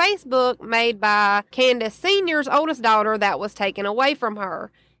on Facebook made by Candace Sr.'s oldest daughter that was taken away from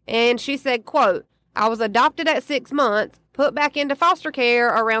her. And she said, quote, "I was adopted at 6 months, put back into foster care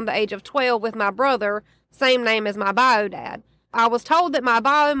around the age of 12 with my brother, same name as my bio dad. I was told that my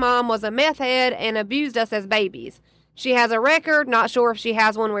bio mom was a meth head and abused us as babies. She has a record, not sure if she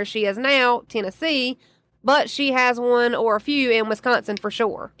has one where she is now, Tennessee, but she has one or a few in Wisconsin for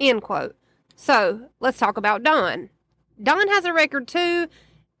sure," end quote. So, let's talk about Don. Don has a record too,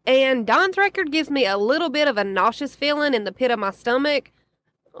 and Don's record gives me a little bit of a nauseous feeling in the pit of my stomach,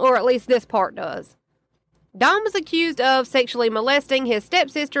 or at least this part does. Don was accused of sexually molesting his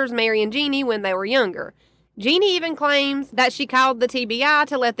stepsisters Mary and Jeannie when they were younger. Jeannie even claims that she called the TBI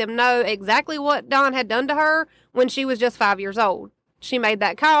to let them know exactly what Don had done to her when she was just 5 years old. She made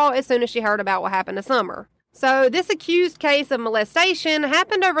that call as soon as she heard about what happened to Summer. So this accused case of molestation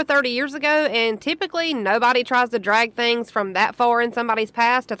happened over 30 years ago, and typically nobody tries to drag things from that far in somebody's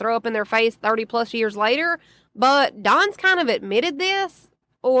past to throw up in their face 30 plus years later, but Don's kind of admitted this,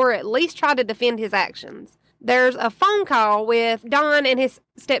 or at least tried to defend his actions. There's a phone call with Don and his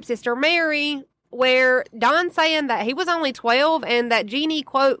stepsister Mary where Don's saying that he was only 12 and that Jeannie,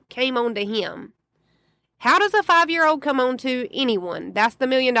 quote, came on to him. How does a 5-year-old come on to anyone? That's the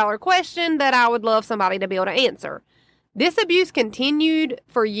million-dollar question that I would love somebody to be able to answer. This abuse continued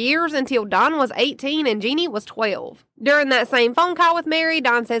for years until Don was 18 and Jeannie was 12. During that same phone call with Mary,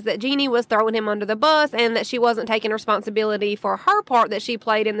 Don says that Jeannie was throwing him under the bus and that she wasn't taking responsibility for her part that she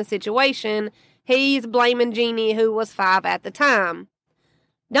played in the situation. He's blaming Jeannie, who was 5 at the time.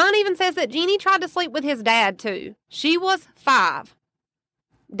 Don even says that Jeannie tried to sleep with his dad, too. She was 5.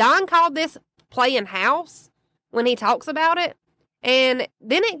 Don called this playing house when he talks about it. And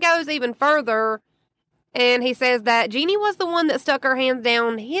then it goes even further, and he says that Jeannie was the one that stuck her hands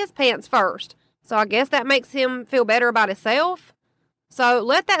down his pants first. So I guess that makes him feel better about himself. So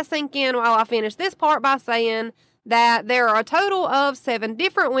let that sink in while I finish this part by saying that there are a total of 7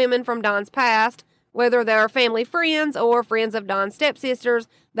 different women from Don's past, whether they're family friends or friends of Don's stepsisters,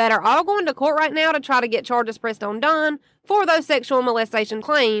 that are all going to court right now to try to get charges pressed on Don for those sexual molestation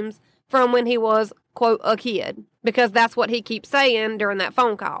claims from when he was, quote, a kid, because that's what he keeps saying during that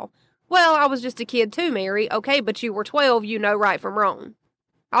phone call. Well, I was just a kid too, Mary. Okay, but you were 12, you know right from wrong.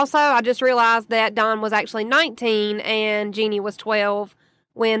 Also, I just realized that Don was actually 19 and Jeannie was 12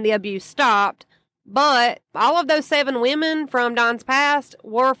 when the abuse stopped. But all of those 7 women from Don's past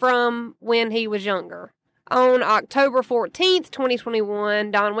were from when he was younger. On October 14th,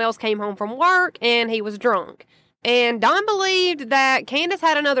 2021, Don Wells came home from work and he was drunk. And Don believed that Candace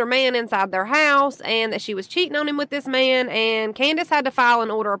had another man inside their house and that she was cheating on him with this man, and Candace had to file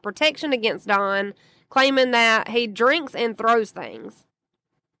an order of protection against Don, claiming that he drinks and throws things.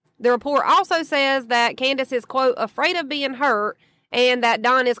 The report also says that Candace is, quote, afraid of being hurt, and that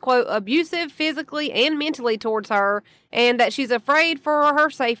Don is, quote, abusive physically and mentally towards her, and that she's afraid for her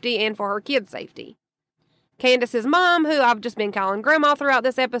safety and for her kids' safety. Candace's mom, who I've just been calling Grandma throughout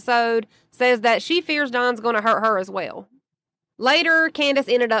this episode, says that she fears Don's going to hurt her as well. Later, Candace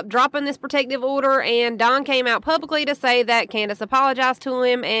ended up dropping this protective order, and Don came out publicly to say that Candace apologized to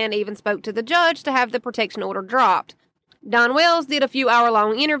him and even spoke to the judge to have the protection order dropped. Don Wells did a few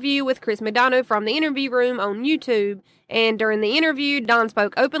hour-long interview with Chris Medano from the interview room on YouTube, and during the interview, Don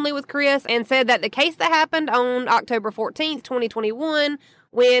spoke openly with Chris and said that the case that happened on October 14th, 2021,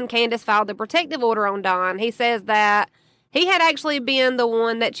 when Candace filed the protective order on Don, he says that he had actually been the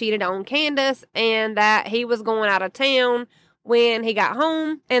one that cheated on Candace and that he was going out of town when he got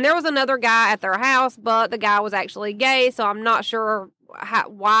home. And there was another guy at their house, but the guy was actually gay, so I'm not sure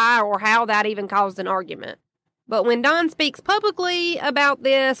why or how that even caused an argument. But when Don speaks publicly about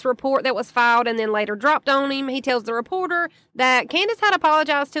this report that was filed and then later dropped on him, he tells the reporter that Candace had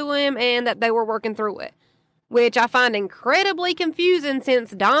apologized to him and that they were working through it, which I find incredibly confusing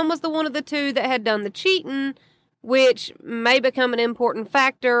since Don was the one of the two that had done the cheating, which may become an important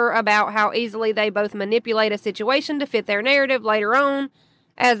factor about how easily they both manipulate a situation to fit their narrative later on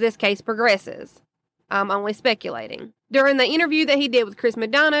as this case progresses. I'm only speculating. During the interview that he did with Chris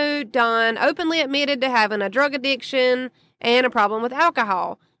Medano, Don openly admitted to having a drug addiction and a problem with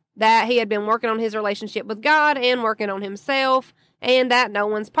alcohol, that he had been working on his relationship with God and working on himself, and that no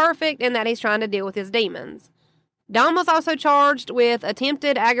one's perfect and that he's trying to deal with his demons. Don was also charged with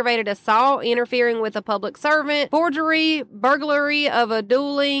attempted aggravated assault, interfering with a public servant, forgery, burglary of a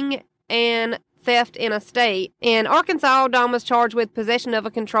dwelling, and theft in a state. In Arkansas, Don was charged with possession of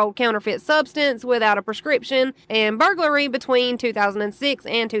a controlled counterfeit substance without a prescription and burglary between 2006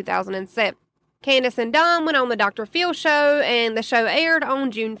 and 2007. Candace and Don went on the Dr. Phil show, and the show aired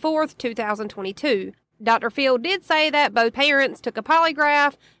on June 4th, 2022. Dr. Phil did say that both parents took a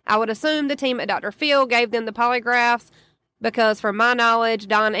polygraph. I would assume the team at Dr. Phil gave them the polygraphs because, from my knowledge,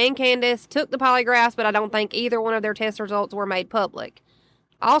 Don and Candace took the polygraphs, but I don't think either one of their test results were made public.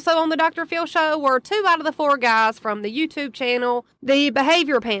 Also on the Dr. Phil show were 2 out of the 4 guys from the YouTube channel, the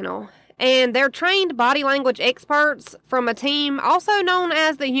Behavior Panel, and they're trained body language experts from a team also known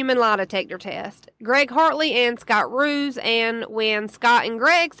as the Human Lie Detector Test, Greg Hartley and Scott Ruse. And when Scott and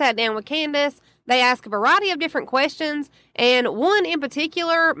Greg sat down with Candace, they asked a variety of different questions, and one in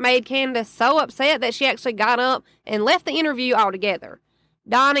particular made Candace so upset that she actually got up and left the interview altogether.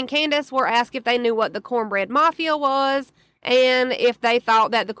 Don and Candace were asked if they knew what the Cornbread Mafia was, and if they thought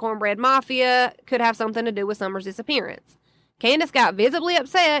that the Cornbread Mafia could have something to do with Summer's disappearance. Candace got visibly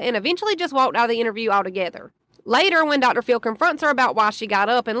upset and eventually just walked out of the interview altogether. Later, when Dr. Phil confronts her about why she got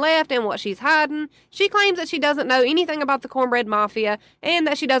up and left and what she's hiding, she claims that she doesn't know anything about the Cornbread Mafia and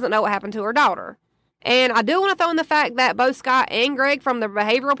that she doesn't know what happened to her daughter. And I do want to throw in the fact that both Scott and Greg from the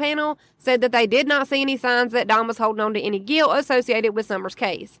behavioral panel said that they did not see any signs that Dawn was holding on to any guilt associated with Summer's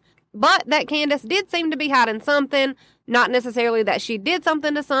case. But that Candace did seem to be hiding something, not necessarily that she did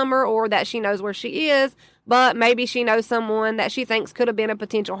something to Summer or that she knows where she is, but maybe she knows someone that she thinks could have been a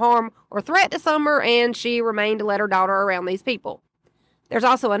potential harm or threat to Summer, and she remained to let her daughter around these people. There's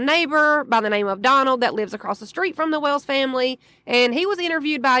also a neighbor by the name of Donald that lives across the street from the Wells family, and he was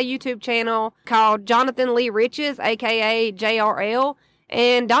interviewed by a YouTube channel called Jonathan Lee Riches, aka JRL,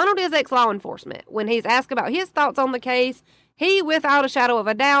 and Donald is ex-law enforcement. When he's asked about his thoughts on the case, he, without a shadow of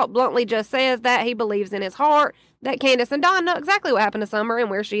a doubt, bluntly just says that he believes in his heart that Candace and Dawn know exactly what happened to Summer and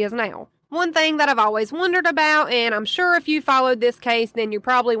where she is now. One thing that I've always wondered about, and I'm sure if you followed this case, then you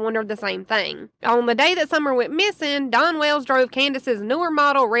probably wondered the same thing. On the day that Summer went missing, Don Wells drove Candace's newer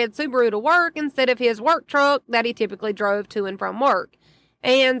model red Subaru to work instead of his work truck that he typically drove to and from work.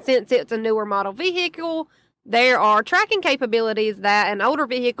 And since it's a newer model vehicle, there are tracking capabilities that an older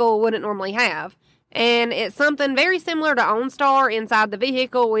vehicle wouldn't normally have. And it's something very similar to OnStar inside the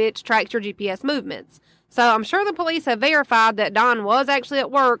vehicle, which tracks your GPS movements. So I'm sure the police have verified that Don was actually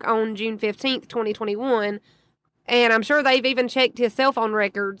at work on June 15th, 2021, and I'm sure they've even checked his cell phone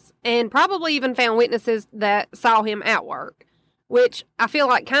records and probably even found witnesses that saw him at work, which I feel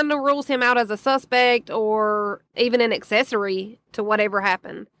like kind of rules him out as a suspect or even an accessory to whatever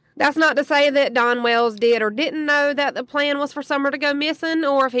happened. That's not to say that Don Wells did or didn't know that the plan was for Summer to go missing,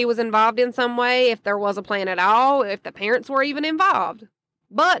 or if he was involved in some way, if there was a plan at all, if the parents were even involved.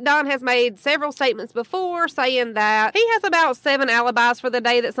 But Don has made several statements before saying that he has about 7 alibis for the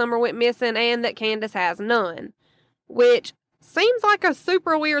day that Summer went missing and that Candace has none. Which seems like a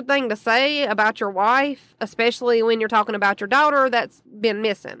super weird thing to say about your wife, especially when you're talking about your daughter that's been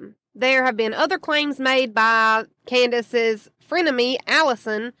missing. There have been other claims made by Candace's frenemy,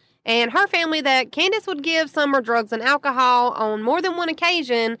 Allison, and her family that Candace would give Summer drugs and alcohol on more than one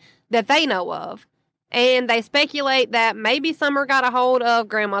occasion that they know of. And they speculate that maybe Summer got a hold of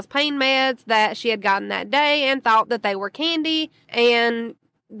Grandma's pain meds that she had gotten that day and thought that they were candy, and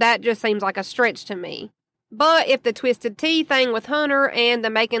that just seems like a stretch to me. But if the twisted tea thing with Hunter and the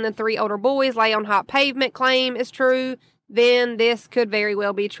making the 3 older boys lay on hot pavement claim is true, then this could very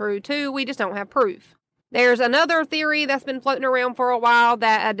well be true too. We just don't have proof. There's another theory that's been floating around for a while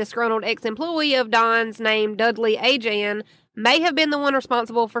that a disgruntled ex-employee of Don's named Dudley Ajan may have been the one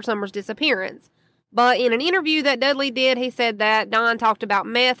responsible for Summer's disappearance. But in an interview that Dudley did, he said that Don talked about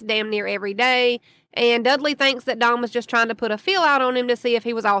meth damn near every day, and Dudley thinks that Don was just trying to put a feel out on him to see if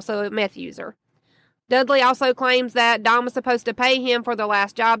he was also a meth user. Dudley also claims that Don was supposed to pay him for the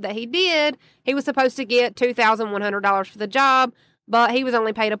last job that he did. He was supposed to get $2,100 for the job, but he was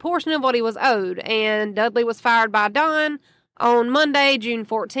only paid a portion of what he was owed, and Dudley was fired by Don on Monday, June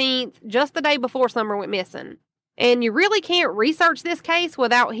 14th, just the day before Summer went missing. And you really can't research this case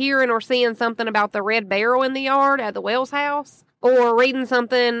without hearing or seeing something about the red barrel in the yard at the Wells house, or reading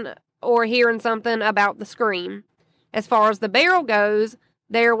something or hearing something about the scream. As far as the barrel goes,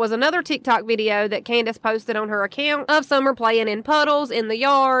 there was another TikTok video that Candace posted on her account of Summer playing in puddles in the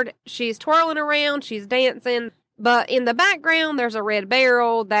yard. She's twirling around, she's dancing, but in the background there's a red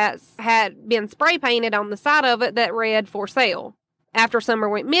barrel that's had been spray painted on the side of it that read "for sale." After Summer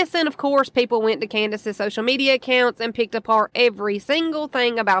went missing, of course, people went to Candace's social media accounts and picked apart every single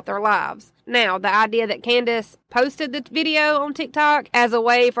thing about their lives. Now, the idea that Candace posted the video on TikTok as a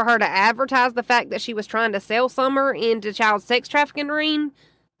way for her to advertise the fact that she was trying to sell Summer into child sex trafficking ring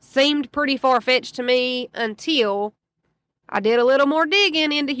seemed pretty far-fetched to me until I did a little more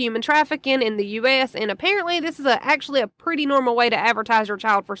digging into human trafficking in the U.S., and apparently this is actually a pretty normal way to advertise your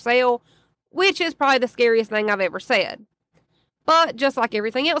child for sale, which is probably the scariest thing I've ever said. But just like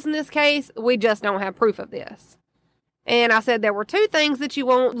everything else in this case, we just don't have proof of this. And I said there were 2 things that you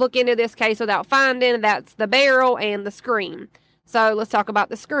won't look into this case without finding. That's the barrel and the scream. So let's talk about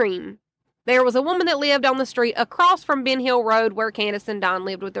the scream. There was a woman that lived on the street across from Ben Hill Road where Candace and Don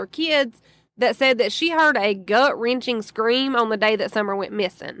lived with their kids that said that she heard a gut-wrenching scream on the day that Summer went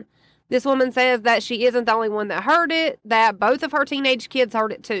missing. This woman says that she isn't the only one that heard it, that both of her teenage kids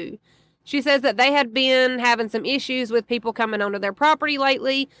heard it too. She says that they had been having some issues with people coming onto their property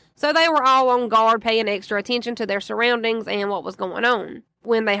lately, so they were all on guard paying extra attention to their surroundings and what was going on.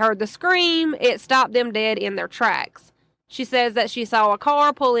 When they heard the scream, it stopped them dead in their tracks. She says that she saw a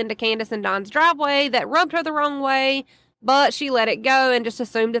car pull into Candace and Don's driveway that rubbed her the wrong way, but she let it go and just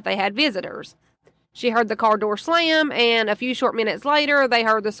assumed that they had visitors. She heard the car door slam, and a few short minutes later, they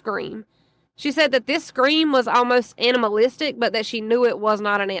heard the scream. She said that this scream was almost animalistic, but that she knew it was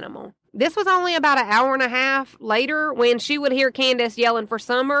not an animal. This was only about an hour and a half later when she would hear Candace yelling for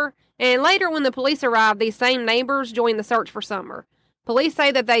Summer, and later when the police arrived, these same neighbors joined the search for Summer. Police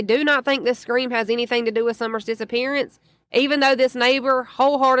say that they do not think this scream has anything to do with Summer's disappearance, even though this neighbor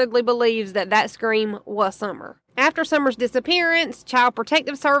wholeheartedly believes that that scream was Summer. After Summer's disappearance, Child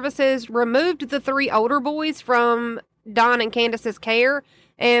Protective Services removed the 3 older boys from Don and Candace's care,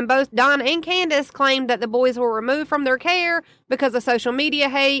 and both Don and Candace claimed that the boys were removed from their care because of social media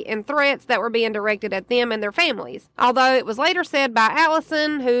hate and threats that were being directed at them and their families. Although it was later said by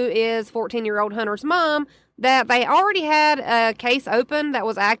Allison, who is 14-year-old Hunter's mom, that they already had a case open that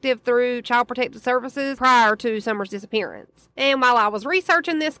was active through Child Protective Services prior to Summer's disappearance. And while I was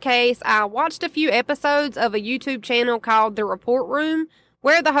researching this case, I watched a few episodes of a YouTube channel called The Report Room,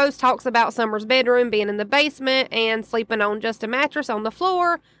 where the host talks about Summer's bedroom being in the basement and sleeping on just a mattress on the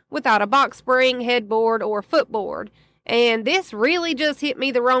floor without a box spring, headboard, or footboard. And this really just hit me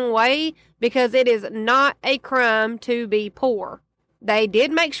the wrong way because it is not a crime to be poor. They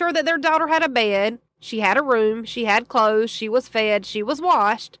did make sure that their daughter had a bed, she had a room, she had clothes, she was fed, she was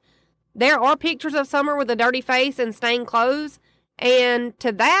washed. There are pictures of Summer with a dirty face and stained clothes. And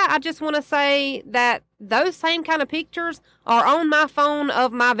to that, I just want to say that those same kind of pictures are on my phone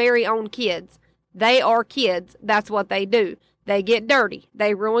of my very own kids. They are kids. That's what they do. They get dirty.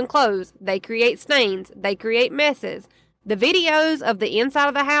 They ruin clothes. They create stains. They create messes. The videos of the inside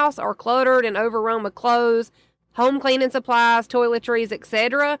of the house are cluttered and overrun with clothes, home cleaning supplies, toiletries,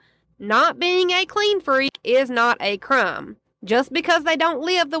 etc. Not being a clean freak is not a crime. Just because they don't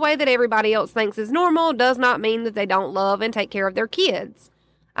live the way that everybody else thinks is normal does not mean that they don't love and take care of their kids.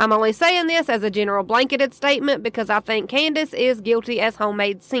 I'm only saying this as a general blanketed statement because I think Candace is guilty as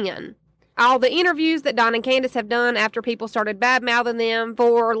homemade sin. All the interviews that Don and Candace have done after people started bad-mouthing them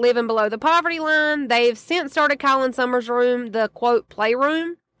for living below the poverty line, they've since started calling Summer's room the, quote,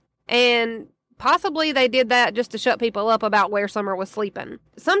 playroom. And possibly they did that just to shut people up about where Summer was sleeping.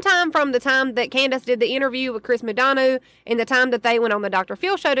 Sometime from the time that Candace did the interview with Chris Madanu and the time that they went on the Dr.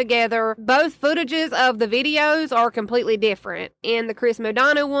 Phil show together, both footages of the videos are completely different. In the Chris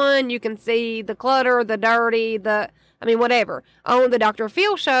Madanu one, you can see the clutter, the dirty, whatever. On the Dr.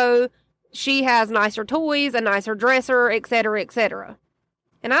 Phil show, she has nicer toys, a nicer dresser, etc., etc.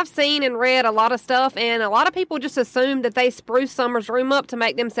 And I've seen and read a lot of stuff, and a lot of people just assume that they spruce Summer's room up to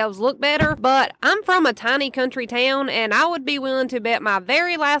make themselves look better. But I'm from a tiny country town, and I would be willing to bet my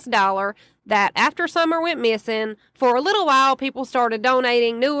very last dollar that after Summer went missing, for a little while, people started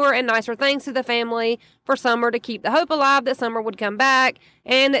donating newer and nicer things to the family for Summer to keep the hope alive that Summer would come back,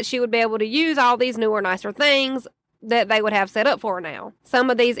 and that she would be able to use all these newer, nicer things that they would have set up for her now. Some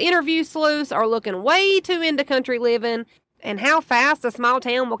of these interview sleuths are looking way too into country living, and how fast a small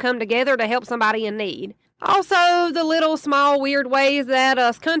town will come together to help somebody in need. Also, the little small weird ways that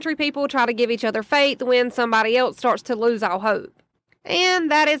us country people try to give each other faith when somebody else starts to lose all hope. And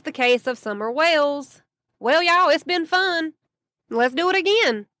that is the case of Summer Wells. Well, y'all, it's been fun. Let's do it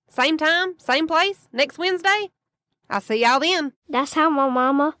again. Same time, same place, next Wednesday. I'll see y'all then. That's how my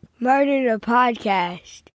mama murdered a podcast.